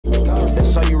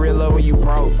love when you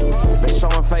broke. They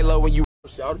showing fake love when you.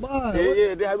 Yeah,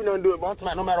 they we don't do it, but I'm talking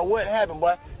about no matter what happened,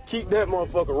 boy, keep that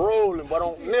motherfucker rolling, but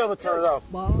don't never turn it off.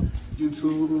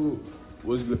 YouTube,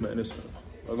 what's good, man?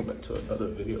 Welcome back to another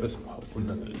video. It's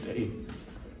another day.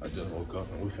 I just woke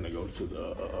up and we finna go to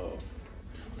the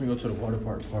water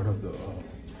park part of the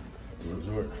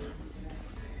resort.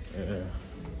 And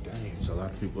dang, it's a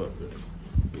lot of people up there.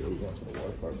 Yeah, we're going to the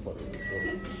water park part of the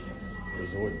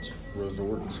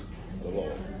resort.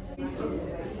 Hello.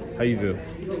 How you feel?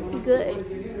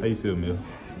 Good. How you feel, Mil?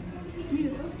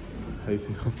 How you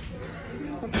feel?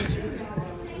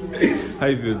 How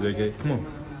you feel, JK? Come on.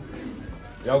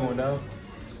 Y'all going down?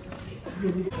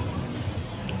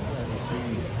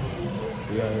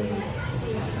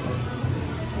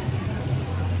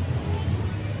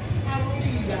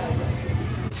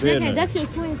 JK, that's your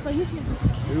twin, so you can.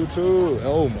 You too.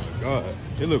 Oh my God.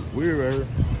 It look weird right here.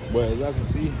 But as y'all can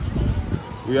see,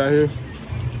 we out here.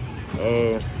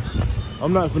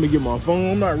 I'm not finna get my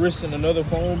phone. I'm not risking another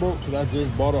phone, bro, because I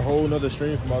just bought a whole nother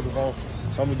stream from my other phone.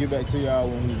 So I'm gonna get back to y'all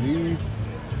when we leave.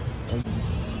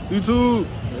 YouTube,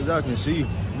 as y'all can see,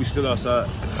 we still outside.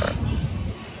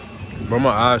 Bro,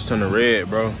 my eyes turning red,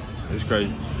 bro. It's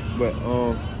crazy. But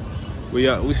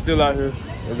we still out here,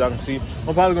 as y'all can see.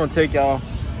 I'm probably gonna take y'all.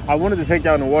 I wanted to take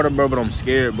y'all in the water, bro, but I'm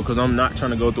scared because I'm not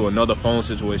trying to go through another phone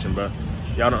situation, bro.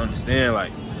 Y'all don't understand,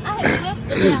 like. I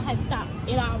had stopped.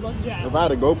 It almost drowned. If I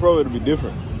had a GoPro, it'd be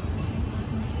different.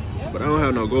 But I don't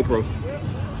have no GoPro.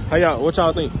 How y'all? What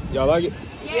y'all think? Y'all like it?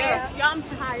 Yeah. I'm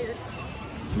tired.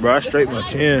 Bro, I straight my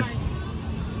chin.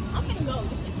 I'm gonna go.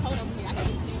 It's cold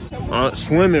over here.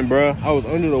 Swimming, bro. I was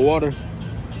under the water,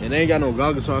 and they ain't got no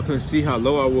goggles, so I couldn't see how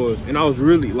low I was. And I was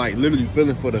really, like, literally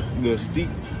feeling for the steep.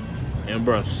 And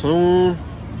bro, soon,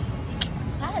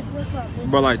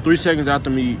 bro, like 3 seconds after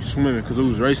me swimming, cause it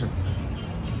was racing.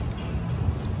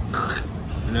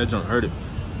 And that junk hurt it.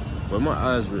 But my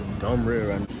eyes are dumb red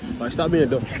right now. Like, stop being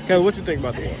dumb. Okay, what you think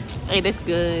about the water? Hey, that's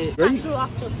good. I threw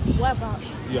off the water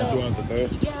box. Yeah, threw off the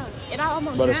third? Yeah, it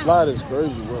almost But the slide is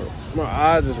crazy, bro. My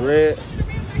eyes is red.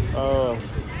 I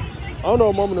don't know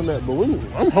what moment I'm at, but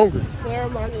I'm hungry. Where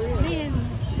am I?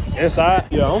 Inside?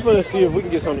 Yeah, I'm finna see if we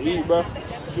can get something to eat, bro.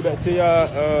 Get back to y'all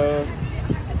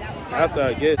after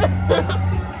I get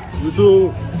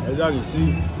YouTube. As y'all can see,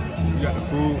 we got the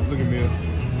food. Look at me.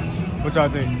 What y'all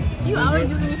think? You always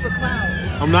using me for clout.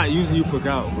 I'm not using you for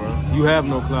clout, bro. You have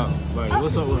no clout. Like,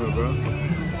 what's up with her, bro?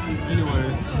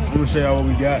 Anyway, I'm gonna show y'all what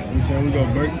we got. You know what I'm saying? We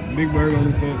got big burger on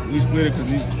the thing. We split it because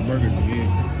these burgers are big.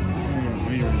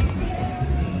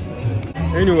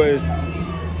 Anyways,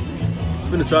 I'm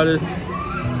finna try this.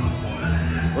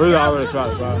 Really already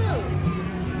tried it, bro.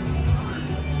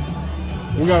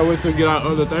 We gotta wait till we get our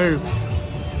other thing.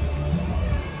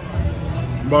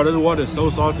 Bro, this water is so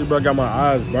salty, bro. I got my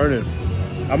eyes burning.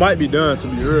 I might be done, to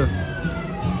be real.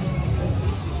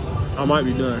 I might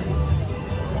be done.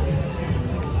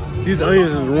 These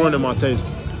onions is ruining my taste.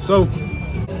 So, I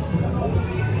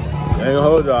ain't gonna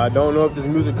hold y'all. I don't know if this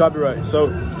music copyright. So,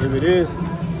 if it is,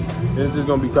 it's just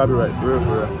gonna be copyright, for real,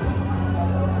 for real.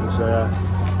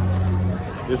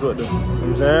 This what the, you know what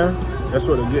I'm saying? That's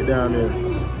what the get down there.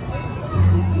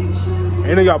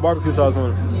 And they got barbecue sauce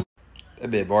on it. That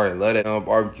bitch Barry love that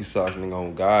barbecue sauce, nigga,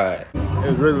 on God.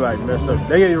 It's really like messed up.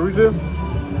 They get your refill?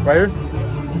 Right here?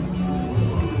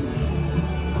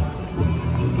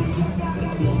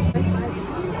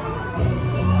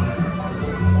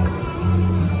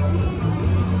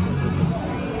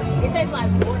 It tastes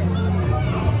like water.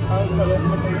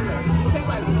 It tastes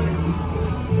like water.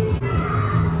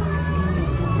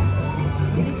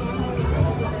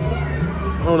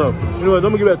 I don't know. Anyways,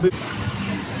 I'm gonna get back to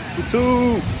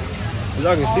YouTube. As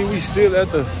y'all can see, we still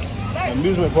at the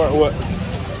amusement park. What?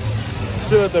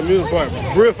 Still at the amusement park.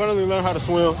 Bria finally learned how to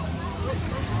swim.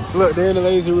 Look, they're in the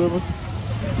lazy river.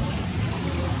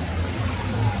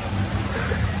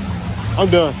 I'm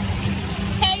done.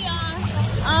 Hey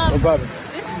y'all. I'm popping.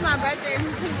 This is my birthday.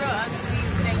 Who's real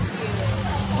ugly next year?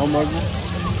 I'm ugly.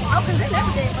 Oh, cause it's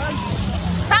every day ugly.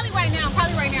 Probably right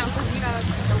now, cause you know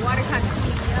the water kind of.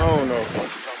 I don't know.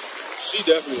 She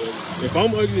definitely ugly. If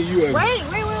I'm ugly, you ugly. Wait.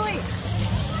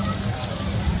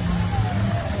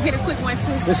 Get a quick one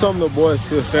too. There's some little boys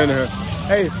still standing here.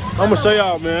 Hey, I'm gonna show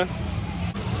y'all, man.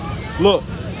 Look,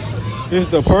 it's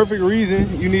the perfect reason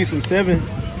you need some 7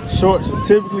 shorts,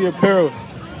 typically apparel.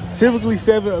 Typically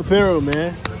 7 apparel,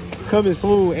 man. Coming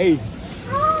soon, 8.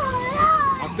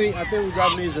 I think we're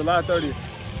dropping these July 30th.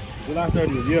 July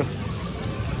 30th, yeah.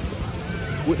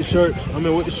 With the shirts. I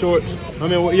mean, with the shorts. I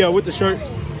mean, yeah, with the shirt.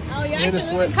 Oh, yeah, I should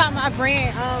really call my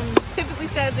brand. Typically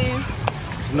 7.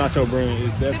 It's not your brand.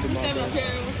 It's definitely my brand.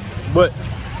 Apparel. But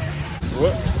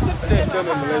what? I think still in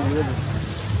the lazy river.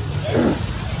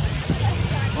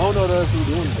 I don't know what else we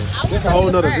doing today. That's a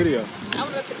whole nother video.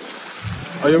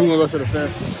 Oh yeah, we're gonna go to the fair.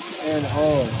 And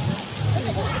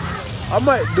I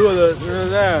might do a little,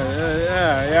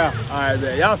 yeah. Alright,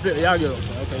 man. Y'all get it.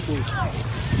 Okay, cool.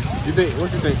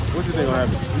 What you think gonna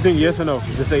happen? You think yes or no?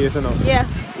 Just say yes or no. Yeah.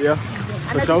 Yeah?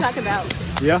 I know what you're talking about.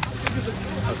 Yeah?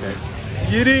 Okay.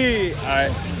 Get it.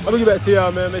 Alright. I'm gonna get back to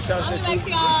y'all, man. Make sure y'all stay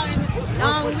tuned. I'll be back to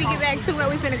y'all when we get back to where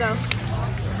we finna go.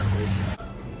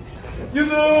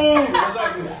 YouTube! As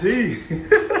I can see.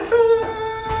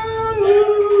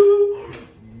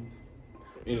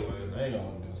 Anyways, I ain't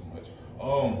gonna do too much.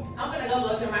 I'm finna go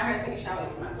blow dry my hair, take a shower, and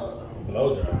put my clothes on. Blow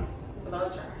dry. Blow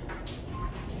dry.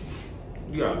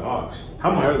 You got locks. How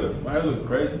my hair look? My hair look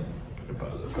crazy. It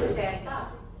probably look crazy. Okay,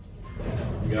 stop.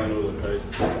 Yeah, I know it look crazy.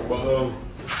 But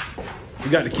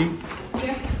you got the key?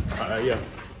 Yeah. Alright, yeah.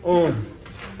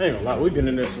 I ain't gonna lie, we've been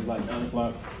in there since like 9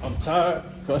 o'clock. I'm tired,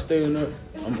 so I stayed in there.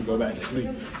 I'm gonna go back to sleep.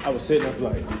 I was sitting there for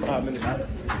like 5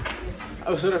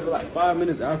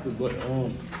 minutes after. But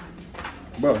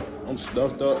bro, I'm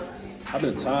stuffed up. I've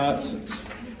been tired since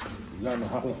you got no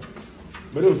how long.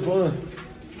 But it was fun.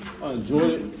 I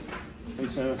enjoyed it. I'm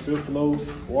saying 5th floor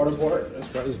Waterpark. That's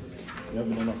crazy. Never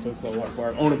been on a 5th floor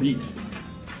Waterpark. On the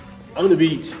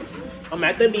beach. I'm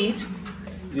at the beach.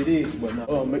 It is, but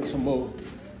now make some more.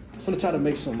 I'm gonna try to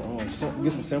make some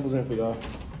get some samples in for y'all.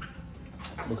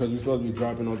 Because we're supposed to be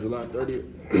dropping on July 30th.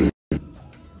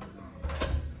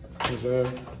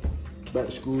 Back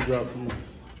to school drop.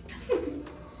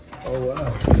 Oh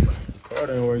wow. Card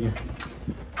ain't working.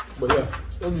 But yeah,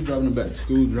 supposed to be dropping the back to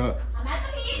school drop.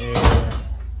 And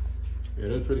yeah,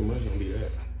 that's pretty much gonna be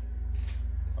that.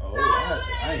 Oh,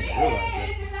 I ain't realize that.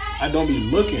 I don't be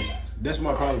looking. That's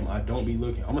my problem. I don't be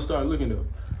looking. I'm gonna start looking though. You know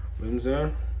what I'm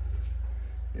saying?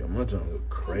 Yeah, my junk look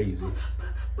crazy.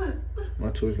 My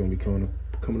tool's gonna be coming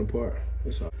apart.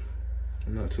 It's all.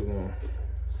 Not too long.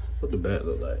 What the back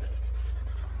look like?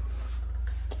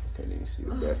 I can't even see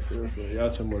the back for real. Y'all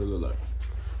tell me what it look like.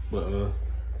 But you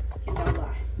don't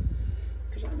lie.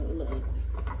 Cause I know it look ugly.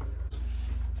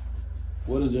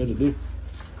 What is there to do?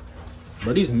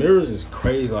 But these mirrors is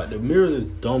crazy. Like the mirrors is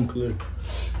dumb clear.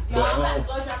 But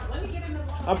Let me get in the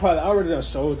water. I already done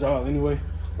showed y'all anyway.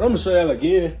 But I'm gonna show y'all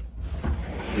again.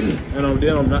 And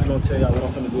then I'm not gonna tell y'all what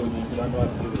I'm gonna do again because I know I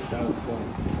can do it 1,000 times.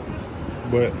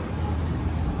 But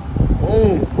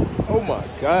boom. Oh my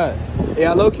god. Hey,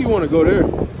 I low-key wanna go there.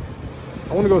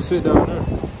 I wanna go sit down there. You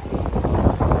know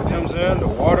what I'm saying? The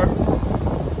water.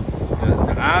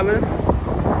 The island.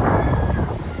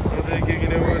 They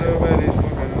kicking it with nobody's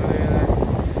fucking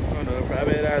on the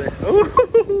private island. Ooh.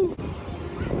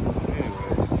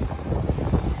 Anyways,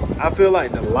 I feel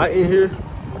like the light in here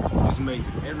just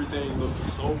makes everything look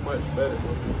so much better.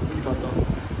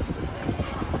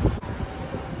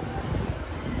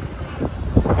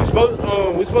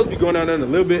 We're supposed to be going down there in a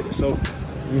little bit, so you know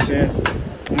what I'm saying?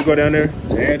 I'm gonna go down there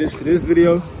to add this to this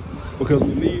video because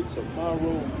we leave tomorrow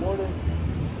morning.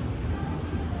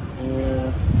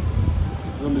 And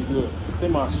it's gonna be good. I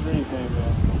think my stream came in.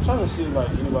 I'm trying to see like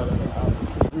anybody in the house.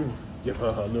 Give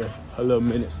her her little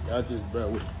minutes. Y'all just bear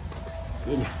with me.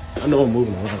 Feel me? I know I'm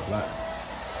moving around a lot.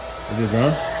 Is it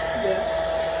done?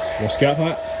 Yeah. Your scalp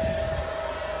hot?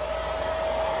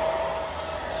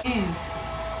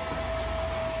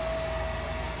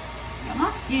 Yeah,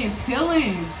 my skin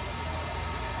peeling.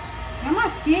 Yeah, my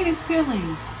skin is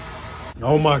peeling.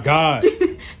 Oh my god.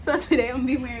 So today I'm gonna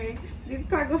be wearing these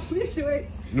cargo shorts.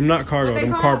 Them not cargo,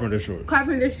 them carpenter shorts.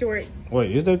 Carpenter shorts.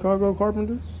 Wait, is they cargo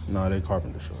carpenter? No, they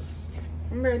carpenter shorts.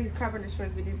 I'm wearing these carpenter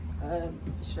shorts with this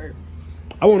shirt.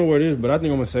 I want to wear this, but I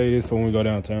think I'm gonna say this so when we go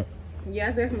downtown. Yeah,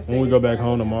 I said when we go back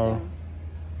home tomorrow.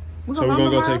 So we're gonna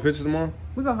go take pictures tomorrow?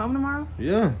 We go home tomorrow?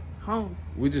 Yeah. Home.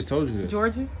 We just told you that.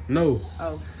 Georgia? No.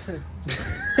 Oh.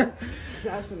 I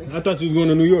thought you was going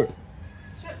to New York.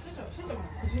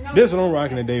 This is what I'm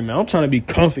rocking today, man. I'm trying to be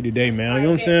comfy today, man. You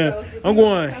know what I'm saying? I'm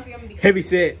going heavy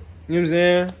set. You know what I'm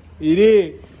saying? You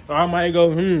did. Or I might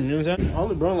go, you know what I'm saying? I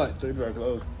only brought like 3 pair of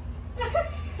clothes.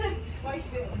 Why you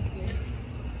still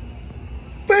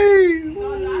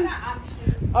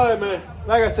All right, man.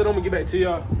 Like I said, I'm gonna get back to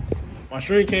y'all. My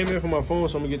stream came in from my phone,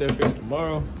 so I'm gonna get that fixed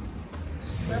tomorrow.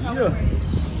 Yeah.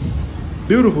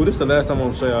 Beautiful. This is the last time I'm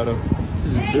gonna show y'all though.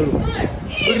 This is beautiful. Look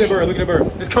at that bird. Look at that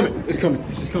bird. It's coming. It's coming.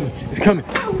 It's coming. It's coming.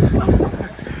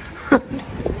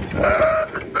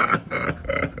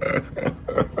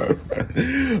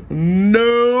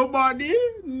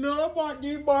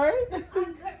 Nobody, boy. I cut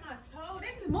my toe. They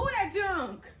just move that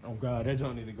junk. Oh God, that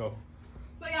junk need to go.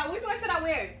 So y'all, which one should I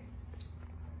wear?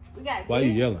 We got. Why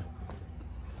you yelling?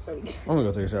 I'm gonna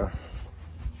go take a shower.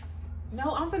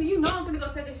 No, I'm finna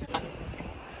go take a shot.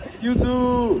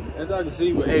 YouTube, as y'all can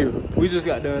see, but hey, we just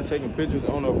got done taking pictures. I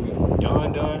don't know if we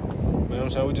done. You know what I'm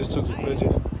saying? We just took some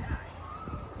pictures.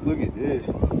 Look at this.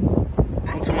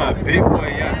 I'm to my big boy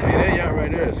yacht. Hey, that yacht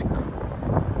right there is cool. You know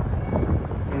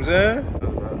what I'm saying?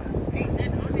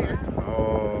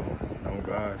 Oh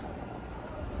gosh.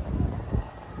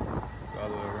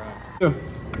 Follow around. Yeah.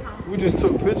 We just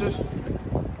took pictures.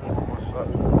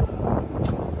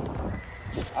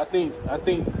 I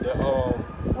think that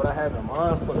what I have in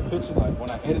mind for the picture, like when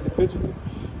I edit the picture,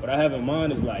 what I have in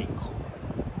mind is like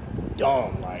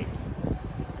dumb, like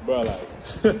bro, like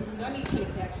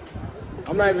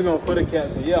I'm not even gonna put a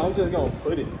caption. Yeah, I'm just gonna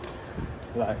put it.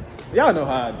 Like y'all know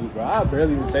how I do, bro. I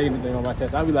barely even say anything on my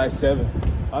caption. I'll be like 7.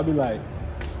 I'll be like,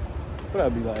 what I'll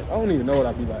be like? I don't even know what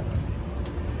I'll be like.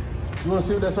 You wanna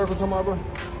see what that circle's talking about, bro?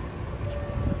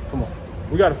 Come on.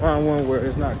 We gotta find one where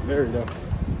it's not glary though.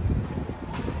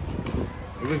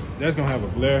 That's gonna have a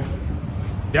glare.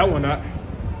 That one not.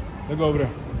 Let's go over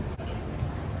there.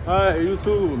 Alright,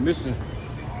 YouTube, mission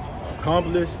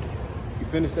accomplished. We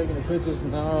finished taking the pictures.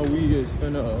 Now we is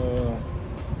finna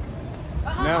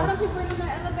now. Other people in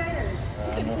that elevator.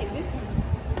 You can take this one.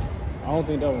 I don't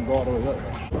think that one go all the way up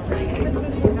though.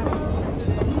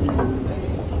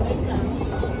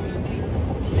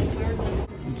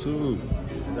 YouTube,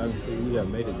 as I can see, we have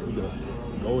made it to the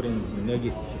Golden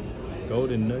Nugget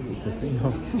Casino.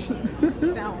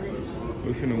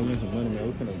 We finna win some money, man.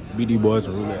 We finna beat these boys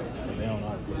and roulette. They don't know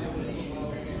how to play.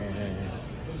 And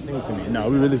I think we finna eat. No,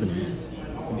 we really finna eat.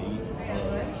 Finna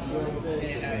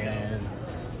eat. And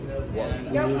walk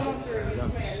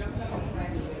through.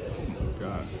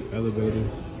 God,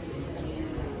 elevators.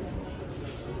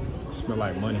 Smell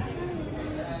like money.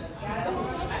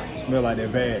 Smell like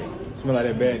that bag. Smell like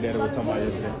that bag that I was talking about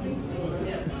yesterday.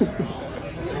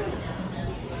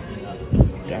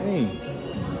 Dang.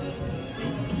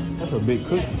 That's a big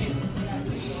cookie.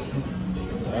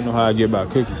 I know how I get about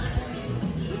cookies.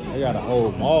 They got a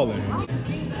whole mall in here.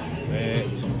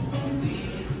 Bags.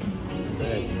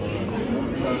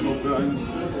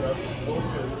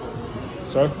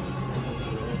 Sir?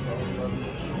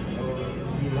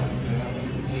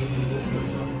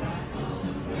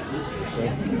 Sir?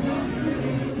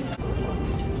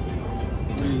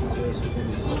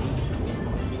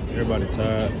 Everybody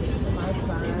tired.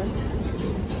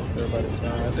 Everybody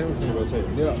tired. I think we're gonna go take a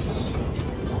nap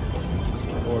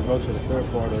or go to the fair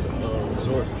part of the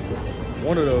resort.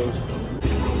 One of those.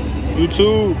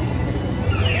 YouTube.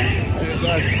 As I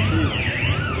can see,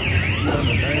 on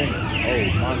the thing. Oh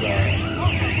my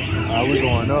God. We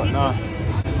going up now.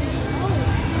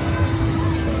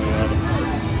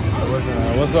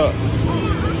 What's up?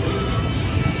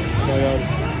 So y'all.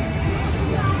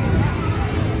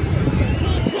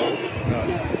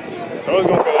 So it's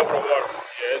gonna go over the water.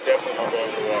 Yeah, it's definitely gonna go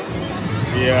over the water.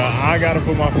 Yeah, I gotta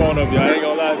put my phone up, y'all. I ain't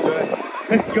gonna lie to it.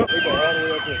 It go all the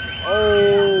way up there.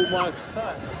 Oh my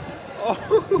God. Oh,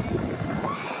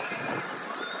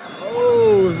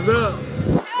 oh snap.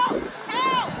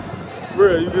 Bro,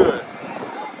 you good?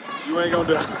 You ain't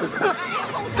gonna die.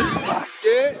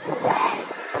 Scared?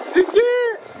 She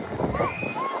scared?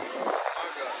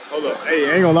 Hold up. Hey,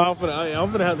 I ain't gonna lie. I'm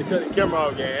finna have to cut the camera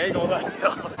off, gang. I ain't gonna lie.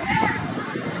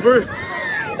 Bro.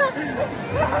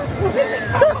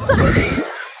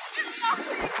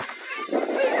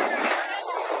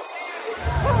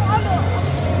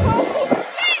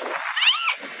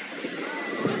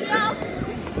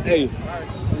 Hey,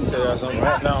 let me tell y'all something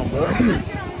right now, bro.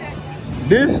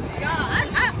 This?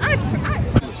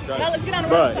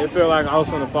 Bro, it felt like I was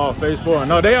gonna fall face forward.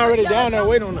 No, they already down there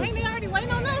waiting on us. Ain't they already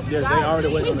waiting on us? Yes, they already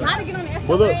waiting on us. We gotta get on the SOS.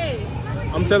 Well, look,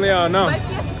 I'm telling y'all now,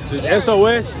 the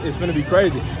SOS is gonna be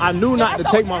crazy. I knew not to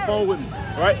take my phone with me,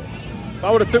 right? If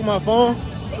I would have took my phone,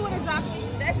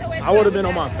 I would have been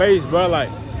on my face, bro. Like,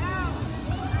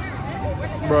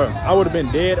 bro, I would have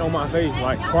been dead on my face,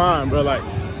 like crying, bro. Like,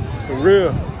 for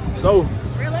real. So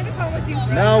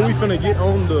now we finna get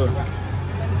on the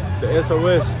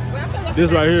SOS.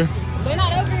 This right here. They're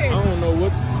not over here. I don't know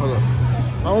what. Hold up.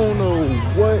 I don't know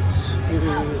what.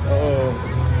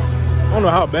 I don't know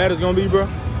how bad it's gonna be, bro.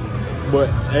 But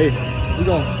hey, we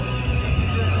gonna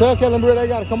tell Kellen, bro, they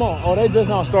gotta come on. Oh, they just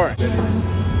now starting.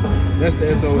 That's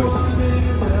the SOS. You know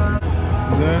what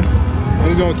I'm saying? And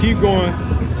we're gonna keep going.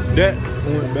 That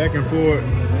went back and forth,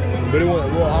 but it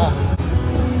went real high.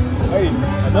 Hey,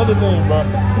 another thing, bro.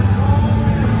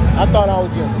 I thought I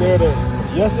was getting stared at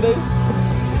yesterday.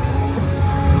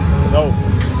 No,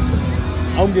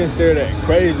 I'm getting stared at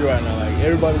crazy right now. Like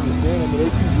everybody just staring at me. They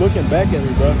keep looking back at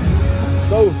me, bro.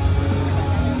 So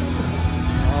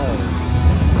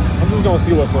I'm just gonna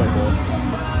see what's up, bro.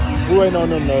 waiting on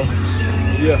them though.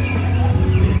 Yeah.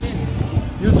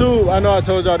 YouTube, I know I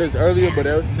told y'all this earlier, but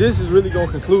this is really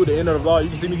gonna conclude the end of the vlog. You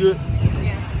can see me good?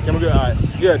 Yeah. Camera good? All right.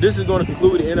 Yeah, this is gonna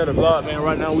conclude the end of the vlog, man.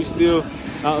 Right now we still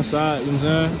outside, you know what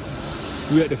I'm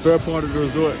saying? We at the fair part of the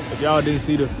resort. If y'all didn't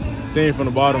see the thing from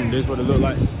the bottom, this is what it looked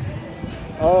like.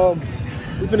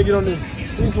 We finna get on this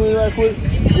sea swing right quick.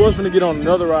 We was finna get on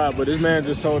another ride, but this man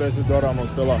just told us his daughter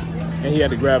almost fell off, and he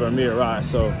had to grab her mid-ride.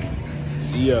 So,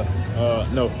 yeah,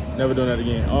 no, never doing that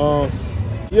again.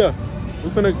 Yeah, we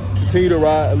finna continue to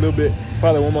ride a little bit,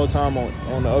 probably one more time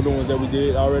on the other ones that we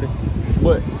did already.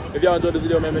 But if y'all enjoyed the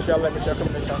video, man, make sure y'all like, make sure y'all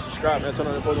comment, make sure y'all subscribe, man. Turn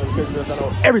on the post notifications so I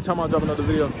know every time I drop another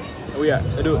video. And we out.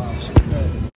 Let's do it.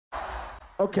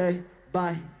 Okay,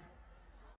 bye.